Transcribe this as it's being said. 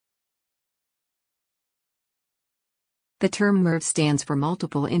The term MIRV stands for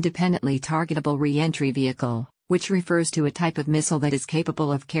Multiple Independently Targetable Reentry Vehicle, which refers to a type of missile that is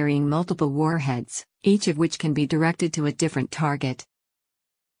capable of carrying multiple warheads, each of which can be directed to a different target.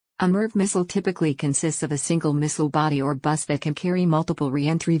 A MIRV missile typically consists of a single missile body or bus that can carry multiple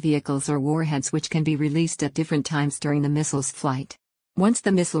reentry vehicles or warheads which can be released at different times during the missile's flight. Once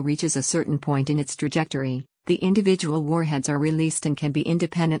the missile reaches a certain point in its trajectory, the individual warheads are released and can be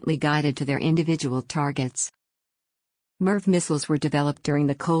independently guided to their individual targets. MIRV missiles were developed during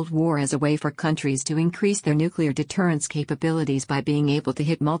the Cold War as a way for countries to increase their nuclear deterrence capabilities by being able to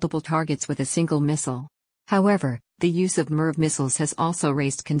hit multiple targets with a single missile. However, the use of MIRV missiles has also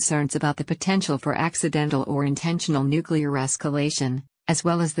raised concerns about the potential for accidental or intentional nuclear escalation, as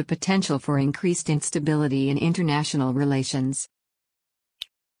well as the potential for increased instability in international relations.